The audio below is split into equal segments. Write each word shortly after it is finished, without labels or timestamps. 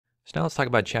So now let's talk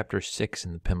about Chapter 6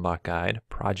 in the PMBOK guide,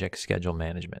 Project Schedule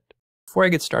Management. Before I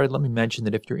get started, let me mention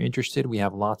that if you're interested, we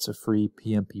have lots of free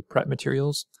PMP prep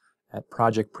materials at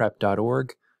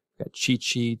projectprep.org. We've got cheat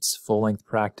sheets, full-length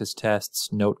practice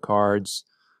tests, note cards,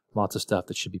 lots of stuff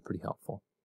that should be pretty helpful.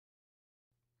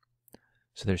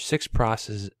 So there's 6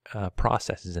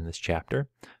 processes in this chapter.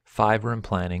 5 are in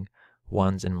planning,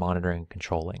 1's in monitoring and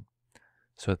controlling.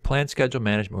 So with plan schedule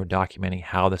management, we're documenting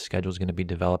how the schedule is going to be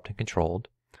developed and controlled.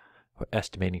 What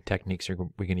estimating techniques are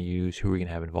we going to use, who are we going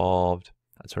to have involved,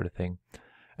 that sort of thing.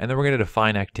 And then we're going to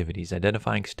define activities,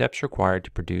 identifying steps required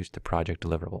to produce the project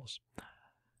deliverables.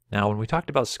 Now, when we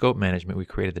talked about scope management, we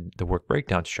created the work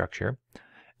breakdown structure.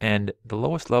 And the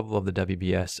lowest level of the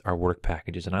WBS are work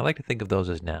packages, and I like to think of those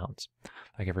as nouns.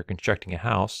 Like if we're constructing a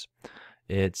house,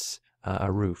 it's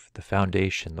a roof, the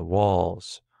foundation, the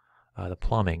walls, the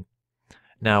plumbing.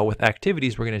 Now with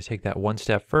activities, we're going to take that one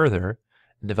step further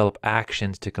and develop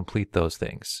actions to complete those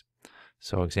things.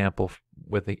 So example,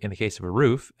 in the case of a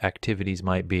roof, activities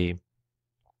might be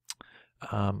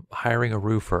hiring a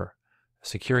roofer,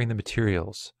 securing the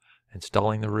materials,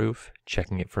 installing the roof,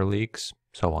 checking it for leaks,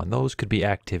 so on. Those could be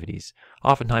activities.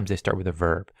 Oftentimes they start with a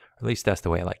verb, or at least that's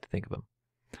the way I like to think of them.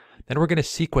 Then we're going to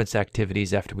sequence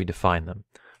activities after we define them.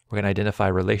 We're going to identify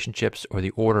relationships or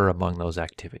the order among those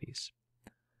activities.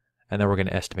 And then we're going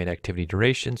to estimate activity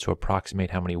duration, so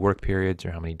approximate how many work periods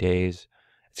or how many days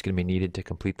it's going to be needed to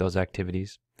complete those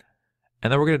activities. And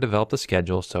then we're going to develop the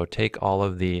schedule, so take all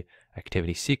of the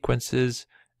activity sequences,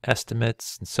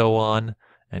 estimates, and so on,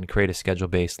 and create a schedule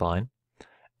baseline.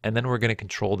 And then we're going to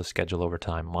control the schedule over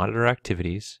time, monitor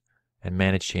activities, and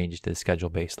manage changes to the schedule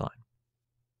baseline.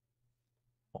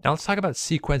 Now let's talk about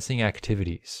sequencing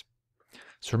activities.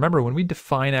 So remember, when we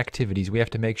define activities, we have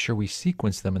to make sure we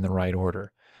sequence them in the right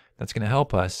order. That's going to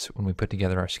help us when we put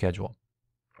together our schedule.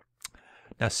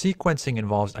 Now, sequencing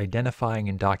involves identifying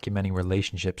and documenting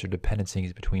relationships or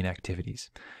dependencies between activities,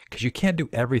 because you can't do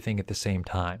everything at the same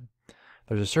time.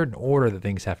 There's a certain order that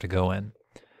things have to go in.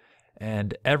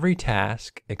 And every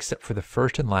task, except for the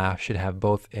first and last, should have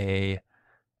both at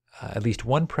least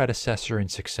one predecessor and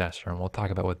successor, and we'll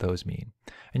talk about what those mean.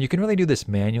 And you can really do this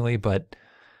manually, but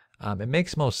it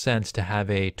makes most sense to have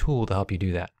a tool to help you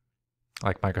do that,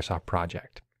 like Microsoft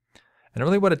Project. And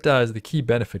really what it does, the key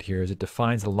benefit here, is it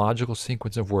defines the logical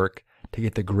sequence of work to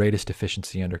get the greatest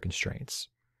efficiency under constraints.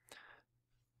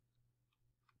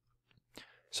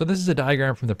 So this is a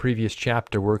diagram from the previous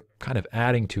chapter. We're kind of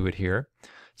adding to it here.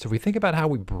 So if we think about how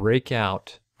we break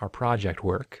out our project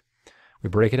work, we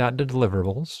break it out into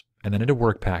deliverables, and then into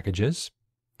work packages,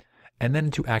 and then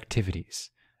into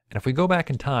activities. And if we go back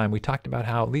in time, we talked about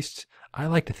how, at least I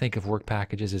like to think of work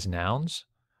packages as nouns,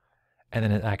 and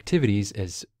then activities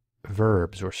as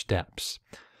verbs or steps.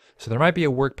 So there might be a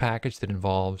work package that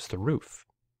involves the roof,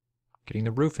 getting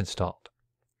the roof installed.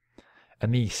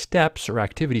 And the steps or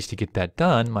activities to get that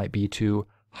done might be to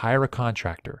hire a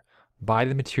contractor, buy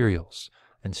the materials,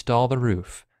 install the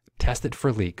roof, test it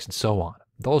for leaks, and so on.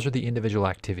 Those are the individual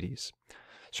activities.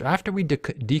 So after we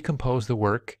decompose the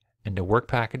work into work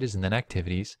packages and then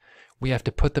activities, we have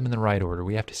to put them in the right order.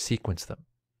 We have to sequence them.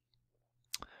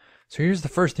 So here's the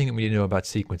first thing that we need to know about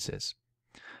sequences.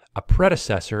 A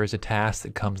predecessor is a task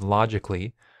that comes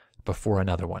logically before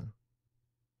another one.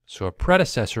 So a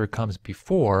predecessor comes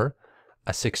before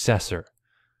a successor,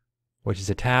 which is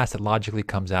a task that logically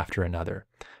comes after another.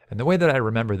 And the way that I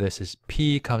remember this is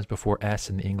P comes before S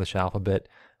in the English alphabet,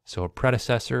 so a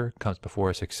predecessor comes before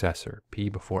a successor, P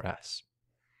before S.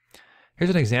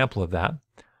 Here's an example of that.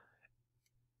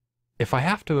 If I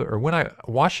have to, or when I'm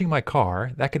washing my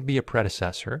car, that could be a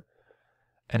predecessor,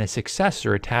 and a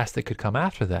successor, a task that could come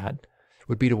after that,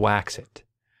 would be to wax it.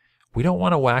 We don't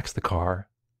want to wax the car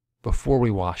before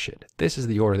we wash it. This is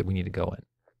the order that we need to go in.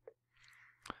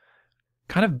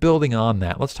 Kind of building on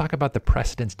that, let's talk about the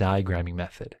precedence diagramming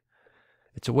method.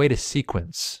 It's a way to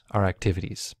sequence our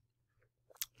activities.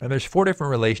 And there's 4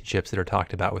 different relationships that are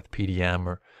talked about with PDM,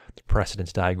 or the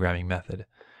precedence diagramming method.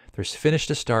 There's finish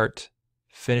to start,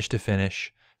 finish to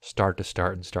finish, start to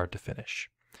start, and start to finish.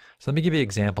 So let me give you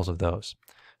examples of those.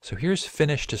 So here's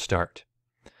finish to start.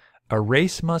 A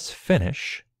race must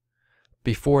finish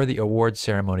before the award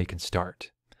ceremony can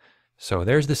start. So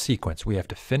there's the sequence. We have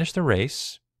to finish the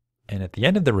race, and at the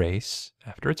end of the race,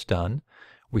 after it's done,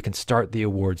 we can start the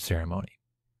award ceremony.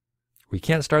 We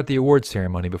can't start the award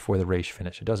ceremony before the race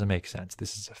finish. It doesn't make sense.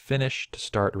 This is a finish to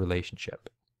start relationship.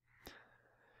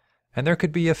 And there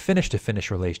could be a finish to finish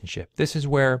relationship. This is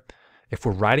where, if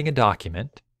we're writing a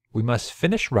document, we must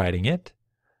finish writing it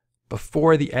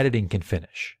before the editing can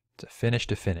finish. It's a finish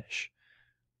to finish.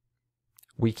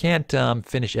 We can't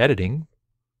finish editing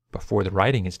before the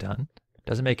writing is done.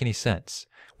 Doesn't make any sense.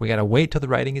 We got to wait till the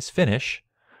writing is finished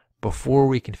before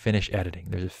we can finish editing.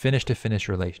 There's a finish to finish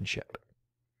relationship.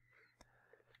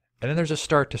 And then there's a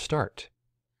start to start.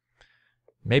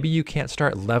 Maybe you can't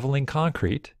start leveling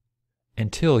concrete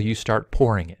until you start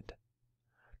pouring it.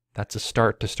 That's a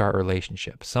start to start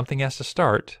relationship. Something has to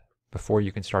start before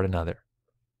you can start another.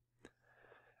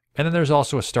 And then there's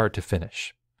also a start to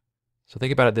finish. So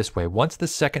think about it this way. Once the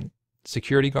second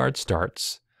security guard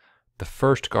starts, the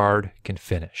first guard can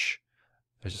finish.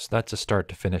 That's a start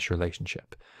to finish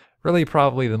relationship. Really,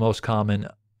 probably the most common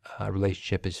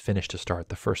relationship is finish to start,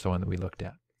 the first one that we looked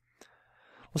at.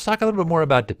 Let's talk a little bit more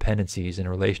about dependencies and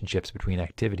relationships between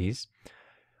activities.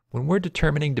 When we're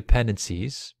determining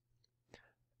dependencies,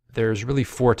 there's really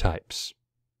 4 types.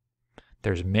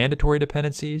 There's mandatory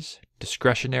dependencies,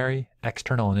 discretionary,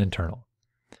 external, and internal.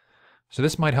 So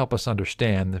this might help us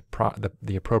understand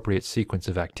the appropriate sequence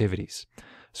of activities.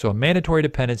 So a mandatory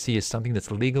dependency is something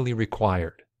that's legally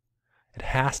required. It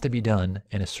has to be done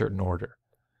in a certain order.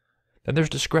 Then there's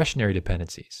discretionary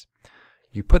dependencies.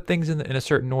 You put things in a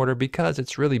certain order because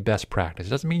it's really best practice.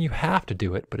 It doesn't mean you have to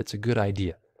do it, but it's a good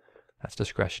idea. That's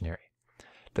discretionary.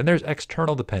 Then there's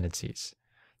external dependencies,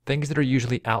 things that are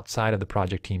usually outside of the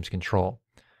project team's control.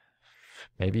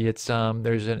 Maybe it's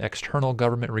there's an external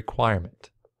government requirement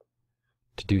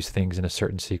to do things in a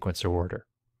certain sequence or order.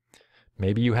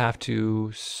 Maybe you have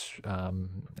to,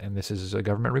 and this is a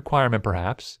government requirement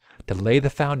perhaps, to lay the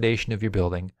foundation of your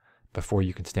building before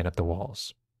you can stand up the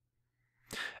walls.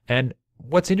 And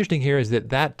what's interesting here is that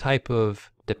that type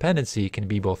of dependency can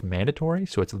be both mandatory,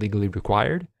 so it's legally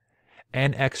required,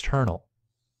 and external.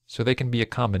 So they can be a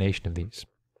combination of these.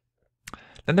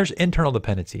 Then there's internal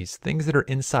dependencies, things that are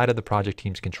inside of the project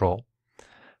team's control.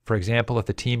 For example, if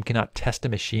the team cannot test a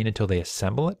machine until they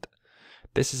assemble it,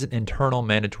 this is an internal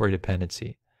mandatory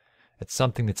dependency. It's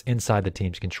something that's inside the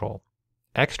team's control.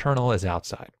 External is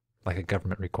outside, like a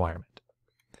government requirement.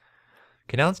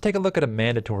 Okay, now let's take a look at a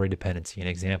mandatory dependency, an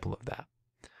example of that.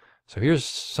 So here's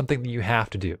something that you have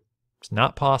to do. It's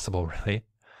not possible, really,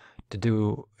 to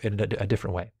do it in a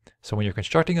different way. So when you're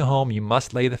constructing a home, you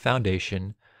must lay the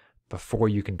foundation before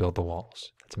you can build the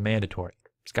walls. It's mandatory.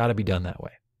 It's got to be done that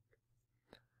way.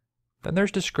 Then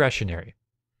there's discretionary.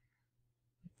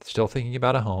 Still thinking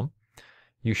about a home,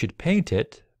 you should paint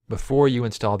it before you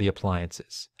install the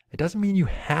appliances. It doesn't mean you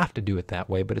have to do it that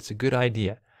way, but it's a good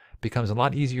idea. It becomes a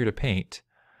lot easier to paint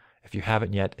if you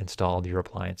haven't yet installed your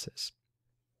appliances.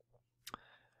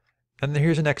 And then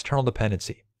here's an external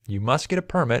dependency. You must get a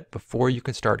permit before you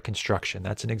can start construction.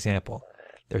 That's an example.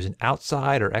 There's an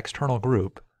outside or external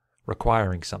group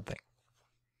requiring something,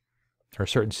 or a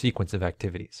certain sequence of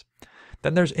activities.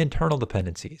 Then there's internal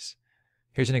dependencies.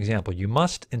 Here's an example. You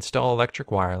must install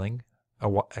electric wiring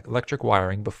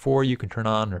before you can turn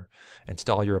on or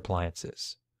install your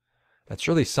appliances. That's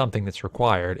really something that's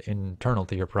required internal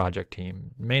to your project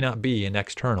team. It may not be an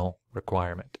external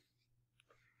requirement.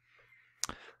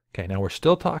 Okay, now we're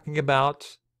still talking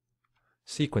about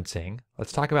sequencing.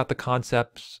 Let's talk about the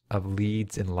concepts of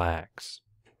leads and lags.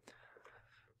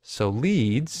 So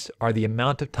leads are the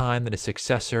amount of time that a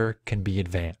successor can be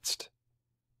advanced.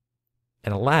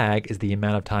 And a lag is the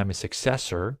amount of time a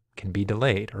successor can be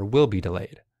delayed or will be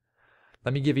delayed.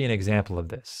 Let me give you an example of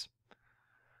this.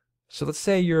 So let's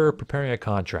say you're preparing a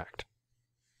contract.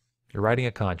 You're writing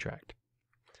a contract.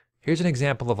 Here's an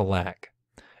example of a lag.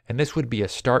 And this would be a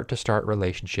start-to-start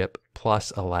relationship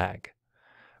plus a lag.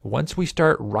 Once we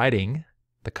start writing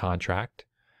the contract,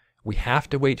 we have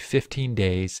to wait 15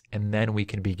 days and then we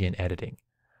can begin editing.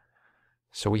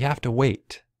 So we have to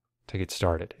wait to get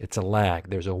started. It's a lag.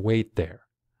 There's a wait there.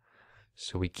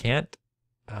 So we can't,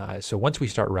 so once we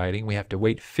start writing, we have to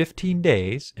wait 15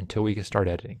 days until we can start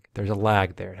editing. There's a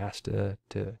lag there. It has to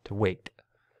wait.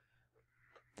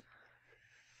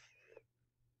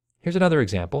 Here's another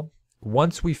example.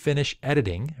 Once we finish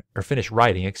editing, or finish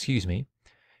writing,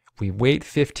 we wait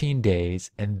 15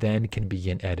 days and then can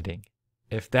begin editing.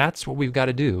 If that's what we've got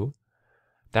to do,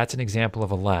 that's an example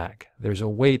of a lag. There's a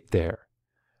wait there.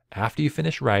 After you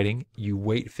finish writing, you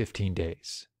wait 15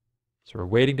 days. So we're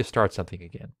waiting to start something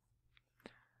again.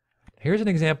 Here's an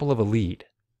example of a lead.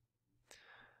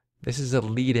 This is a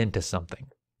lead into something.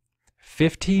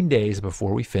 15 days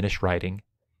before we finish writing,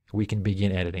 we can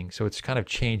begin editing. So it's kind of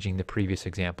changing the previous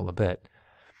example a bit.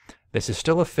 This is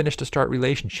still a finish to start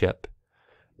relationship,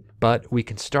 but we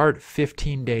can start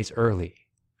 15 days early.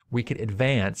 We can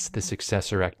advance the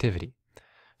successor activity.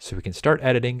 So we can start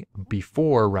editing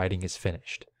before writing is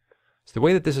finished. So the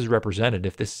way that this is represented,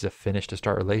 if this is a finish to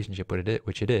start relationship,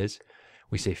 which it is,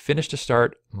 we say finish to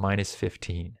start minus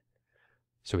 15.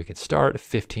 So we can start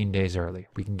 15 days early.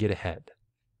 We can get ahead.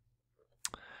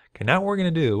 Okay, now what we're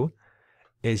going to do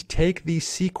is take these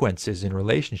sequences and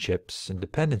relationships and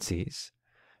dependencies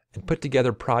and put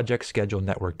together project schedule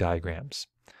network diagrams.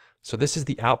 So this is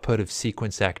the output of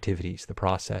sequence activities, the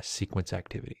process sequence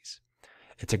activities.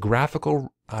 It's a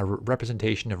graphical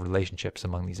representation of relationships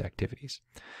among these activities.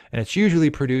 And it's usually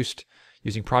produced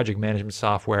using project management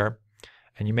software,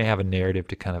 and you may have a narrative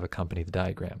to kind of accompany the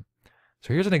diagram.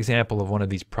 So here's an example of one of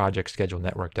these project schedule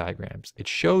network diagrams. It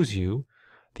shows you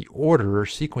the order or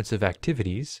sequence of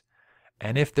activities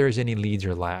and if there's any leads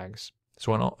or lags.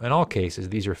 So in all cases,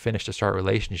 these are finish to start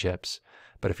relationships.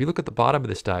 But if you look at the bottom of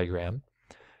this diagram,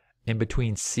 in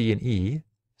between C and E,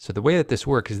 so the way that this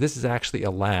works is this is actually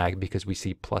a lag because we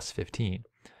see plus 15.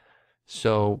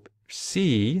 So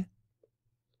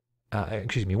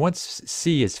once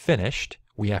C is finished,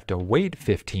 we have to wait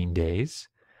 15 days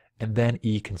and then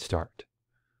E can start.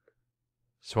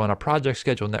 So on a project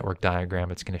schedule network diagram,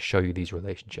 it's going to show you these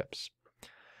relationships.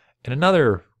 And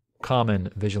another common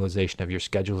visualization of your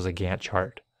schedule is a Gantt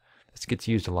chart. This gets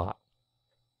used a lot.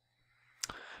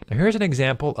 Now here's an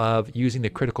example of using the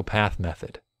critical path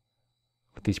method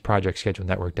with these project schedule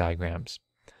network diagrams.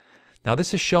 Now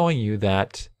this is showing you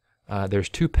that there's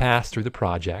two paths through the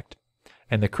project,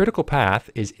 and the critical path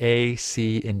is A,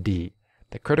 C, and D.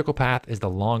 The critical path is the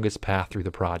longest path through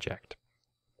the project.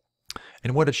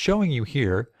 And what it's showing you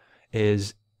here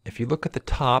is if you look at the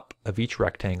top of each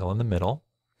rectangle in the middle,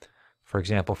 for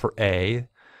example, for A,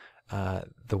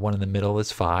 the one in the middle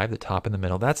is 5, the top in the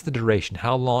middle, that's the duration,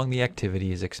 how long the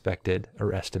activity is expected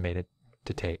or estimated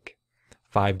to take,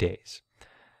 5 days.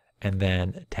 And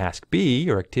then task B,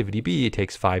 or activity B, it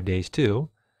takes 5 days too,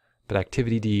 but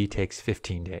activity D takes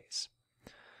 15 days.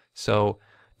 So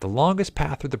the longest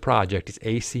path through the project is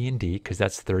A, C, and D, because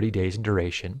that's 30 days in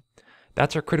duration.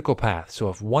 That's our critical path. So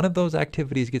if one of those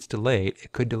activities gets delayed,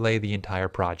 it could delay the entire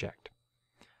project.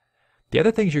 The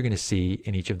other things you're going to see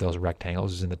in each of those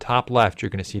rectangles is in the top left, you're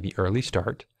going to see the early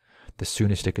start, the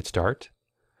soonest it could start.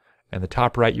 And the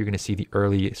top right, you're going to see the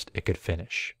earliest it could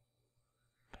finish.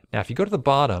 Now, if you go to the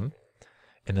bottom,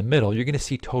 in the middle, you're going to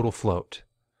see total float.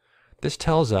 This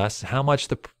tells us how much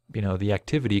the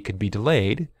activity could be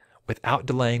delayed without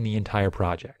delaying the entire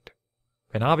project.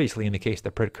 And obviously, in the case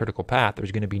of the critical path,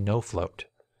 there's going to be no float.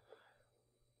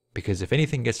 Because if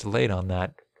anything gets delayed on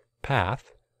that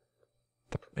path,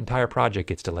 the entire project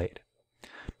gets delayed.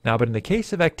 Now, but in the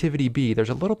case of activity B, there's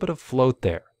a little bit of float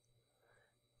there.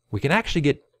 We can actually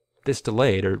get this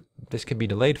delayed, or this can be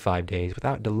delayed 5 days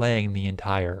without delaying the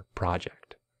entire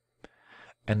project.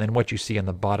 And then what you see on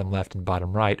the bottom left and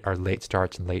bottom right are late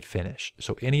starts and late finish.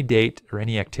 So any date or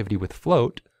any activity with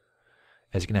float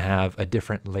is going to have a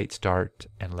different late start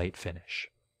and late finish.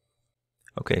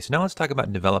 Okay, so now let's talk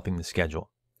about developing the schedule.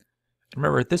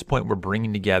 Remember, at this point, we're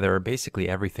bringing together basically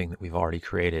everything that we've already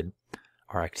created.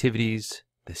 Our activities,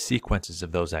 the sequences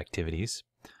of those activities,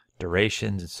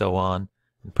 durations, and so on,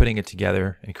 and putting it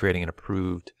together and creating an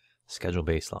approved schedule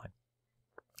baseline.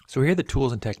 So here are the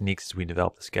tools and techniques as we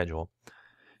develop the schedule.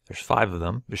 There's 5 of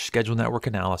them. There's schedule network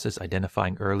analysis,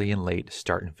 identifying early and late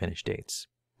start and finish dates.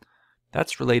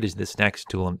 That's related to this next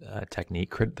tool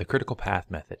technique, the critical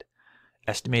path method,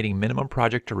 estimating minimum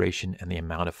project duration and the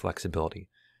amount of flexibility.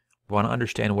 We want to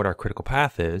understand what our critical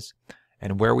path is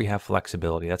and where we have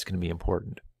flexibility. That's going to be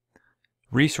important.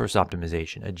 Resource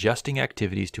optimization, adjusting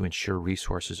activities to ensure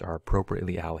resources are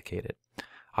appropriately allocated.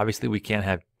 Obviously, we can't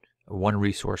have one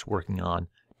resource working on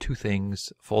 2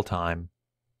 things full-time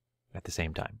at the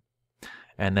same time.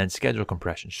 And then schedule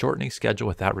compression, shortening schedule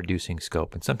without reducing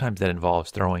scope. And sometimes that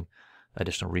involves throwing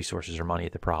additional resources or money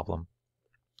at the problem.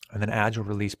 And then agile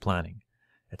release planning.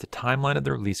 It's a timeline of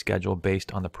the release schedule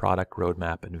based on the product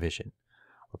roadmap and vision.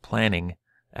 We're planning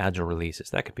agile releases.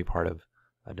 That could be part of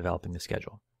developing the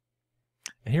schedule.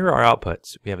 And here are our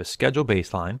outputs. We have a schedule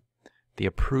baseline, the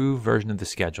approved version of the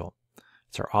schedule.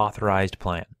 It's our authorized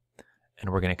plan. And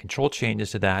we're going to control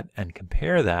changes to that and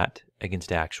compare that against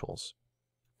actuals.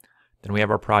 Then we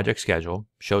have our project schedule,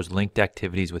 shows linked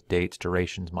activities with dates,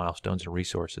 durations, milestones, and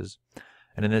resources.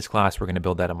 And in this class, we're going to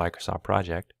build that a Microsoft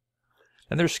project.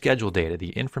 And there's schedule data,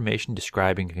 the information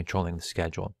describing and controlling the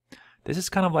schedule. This is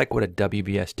kind of like what a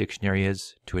WBS dictionary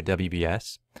is to a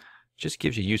WBS. It just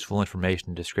gives you useful information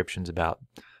and descriptions about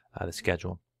the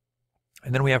schedule.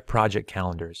 And then we have project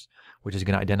calendars, which is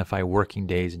going to identify working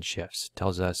days and shifts. It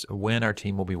tells us when our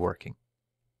team will be working.